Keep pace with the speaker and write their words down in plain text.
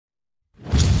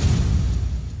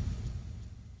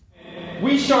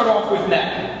we start off with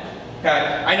neck. Okay,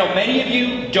 I know many of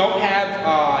you don't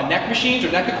have neck machines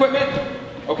or neck equipment.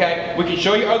 Okay, we can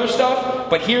show you other stuff,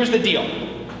 but here's the deal.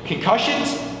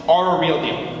 Concussions are a real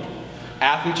deal.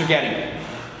 Athletes are getting it.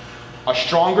 A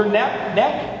stronger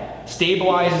neck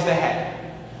stabilizes the head.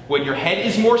 When your head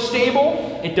is more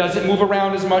stable, it doesn't move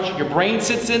around as much. Your brain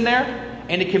sits in there,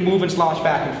 and it can move and slosh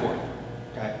back and forth.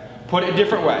 Okay? Put it a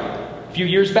different way. A few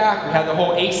years back, we had the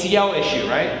whole ACL issue,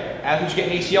 right? Athletes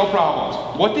getting ACL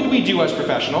problems. What did we do as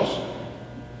professionals?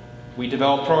 We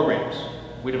developed programs.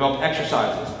 We developed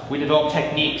exercises. We developed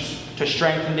techniques to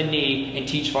strengthen the knee and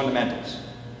teach fundamentals.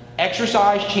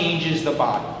 Exercise changes the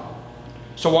body.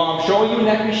 So while I'm showing you a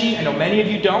neck machine, I know many of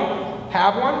you don't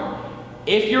have one.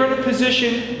 If you're in a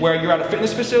position where you're at a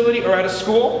fitness facility or at a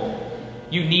school,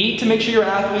 you need to make sure your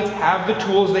athletes have the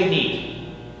tools they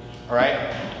need. All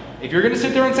right? If you're going to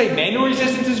sit there and say manual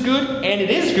resistance is good, and it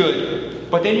is good,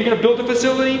 but then you're going to build a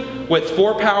facility with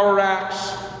 4 power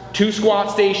racks, 2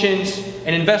 squat stations,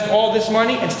 and invest all this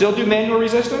money and still do manual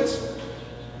resistance,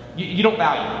 you don't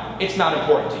value it. It's not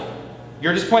important to you.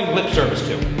 You're just playing lip service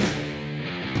to it.